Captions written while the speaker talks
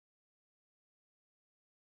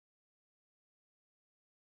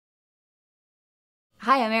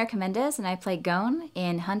Hi, I'm Erica Mendez, and I play Gon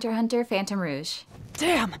in Hunter x Hunter Phantom Rouge.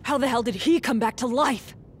 Damn! How the hell did he come back to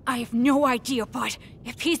life? I have no idea, but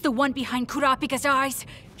if he's the one behind Kurapika's eyes,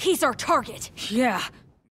 he's our target. Yeah.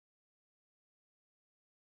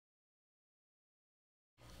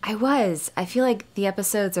 I feel like the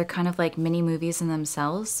episodes are kind of like mini movies in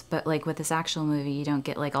themselves, but like with this actual movie, you don't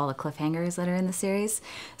get like all the cliffhangers that are in the series.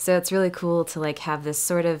 So it's really cool to like have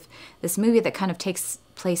this this movie that kind of takes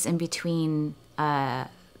place in between an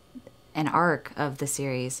arc of the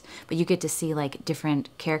series, but you get to see like different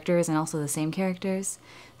characters and also the same characters.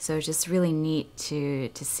 So it's just really neat to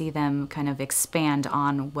see them kind of expand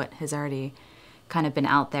on what has already kind of been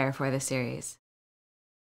out there for the series.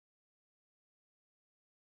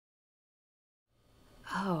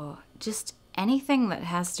 Oh, just anything that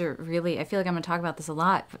has to really, I feel like I'm gonna talk about this a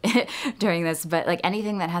lot during this, but like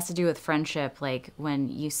anything that has to do with friendship, like when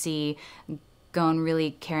you see Gon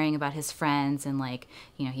really caring about his friends and like,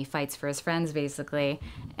 you know, he fights for his friends basically,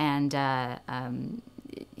 and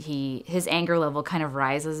his anger level kind of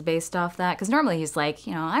rises based off that, because normally he's like,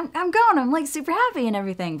 you know, I'm Gon, I'm like super happy and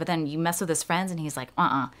everything, but then you mess with his friends and he's like,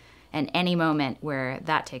 and any moment where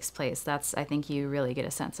that takes place, I think you really get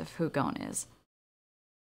a sense of who Gon is.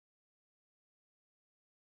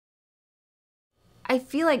 I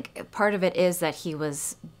feel like part of it is that he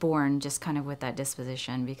was born just kind of with that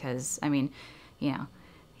disposition because, I mean, you know,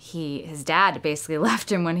 his dad basically left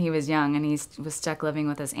him when he was young and he was stuck living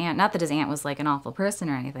with his aunt. Not that his aunt was like an awful person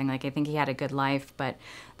or anything, like I think he had a good life, but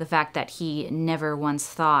the fact that he never once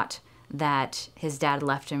thought that his dad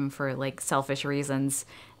left him for like selfish reasons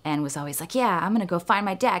and was always like, yeah, I'm gonna go find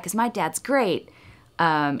my dad because my dad's great.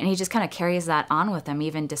 And he just kind of carries that on with him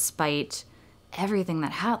even despite everything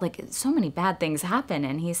that happened, like so many bad things happen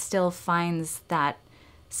and he still finds that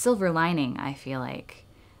silver lining, I feel like.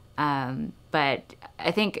 But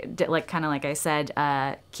I think, like kind of like I said,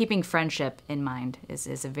 keeping friendship in mind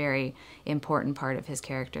is a very important part of his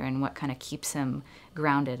character and what kind of keeps him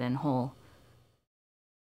grounded and whole.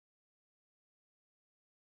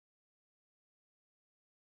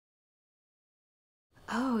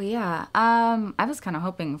 Oh yeah, I was kind of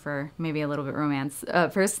hoping for maybe a little bit romance,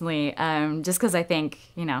 personally, just because I think,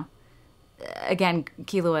 you know, again,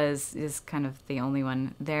 Killua is kind of the only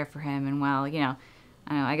one there for him, and while, you know,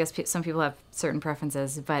 I don't know, I guess some people have certain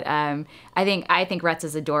preferences, but I think Retz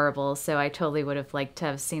is adorable, so I totally would have liked to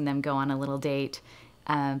have seen them go on a little date.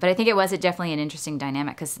 But I think it was definitely an interesting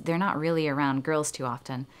dynamic because they're not really around girls too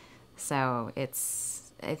often, so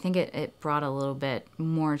I think it brought a little bit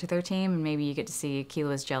more to their team, and maybe you get to see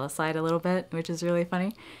Killua's jealous side a little bit, which is really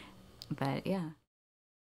funny. But yeah.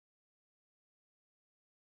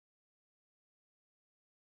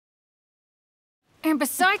 And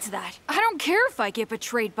besides that, I don't care if I get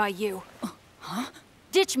betrayed by you. Huh?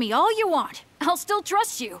 Ditch me all you want. I'll still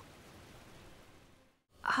trust you.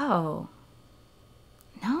 Oh.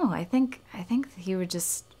 No, I think he would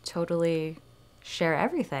just totally share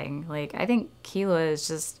everything. Like, I think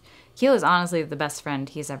Killua's honestly the best friend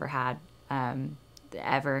he's ever had,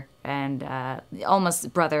 ever, and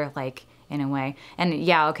almost brother-like in a way. And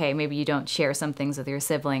yeah, okay, maybe you don't share some things with your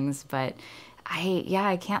siblings, but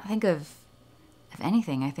I can't think of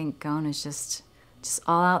anything. I think Gon is just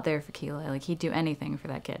all out there for Killua. Like, he'd do anything for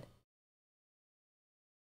that kid.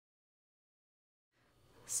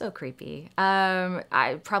 So creepy.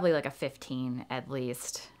 I probably like a 15 at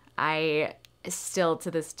least. I still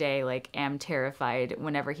to this day like am terrified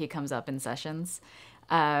whenever he comes up in sessions.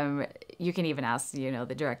 You can even ask, you know,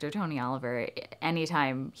 the director Tony Oliver.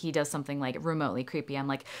 Anytime he does something like remotely creepy, I'm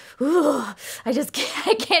like, ooh, I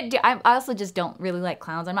can't do. I also just don't really like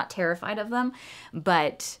clowns. I'm not terrified of them,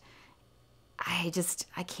 but I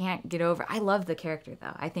can't get over. I love the character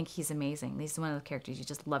though. I think he's amazing. He's one of the characters you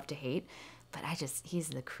just love to hate, but he's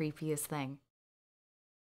the creepiest thing.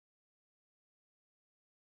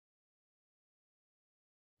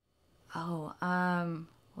 Oh,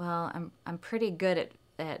 well, I'm pretty good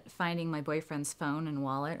at finding my boyfriend's phone and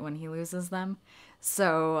wallet when he loses them.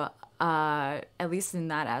 So, at least in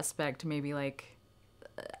that aspect, maybe like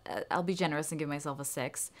I'll be generous and give myself a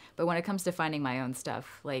 6. But when it comes to finding my own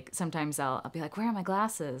stuff, like sometimes I'll be like, where are my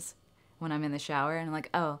glasses? When I'm in the shower, and I'm like,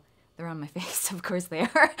 oh, they're on my face. Of course they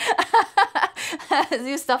are.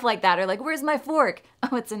 Do stuff like that, or like, where's my fork?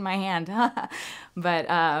 Oh, it's in my hand. But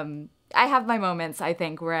I have my moments, I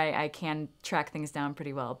think, where I can track things down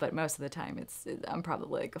pretty well, but most of the time I'm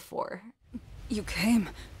probably like a 4. You came,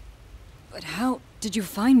 but how did you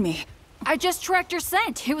find me? I just tracked your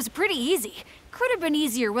scent. It was pretty easy. Could have been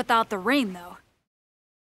easier without the rain, though.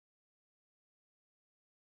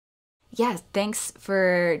 Yeah, thanks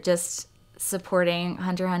for just supporting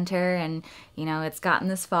Hunter x Hunter, and you know, it's gotten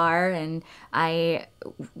this far, and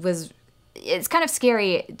it's kind of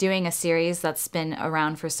scary doing a series that's been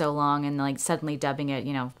around for so long and like suddenly dubbing it,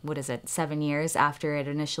 you know, what is it, 7 years after it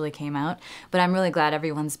initially came out. But I'm really glad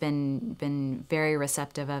everyone's been very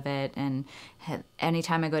receptive of it, and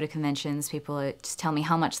anytime I go to conventions, people just tell me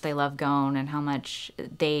how much they love Gon and how much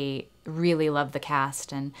they really love the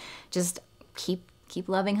cast, and just keep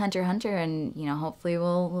loving Hunter x Hunter, and you know, hopefully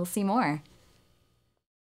we'll see more.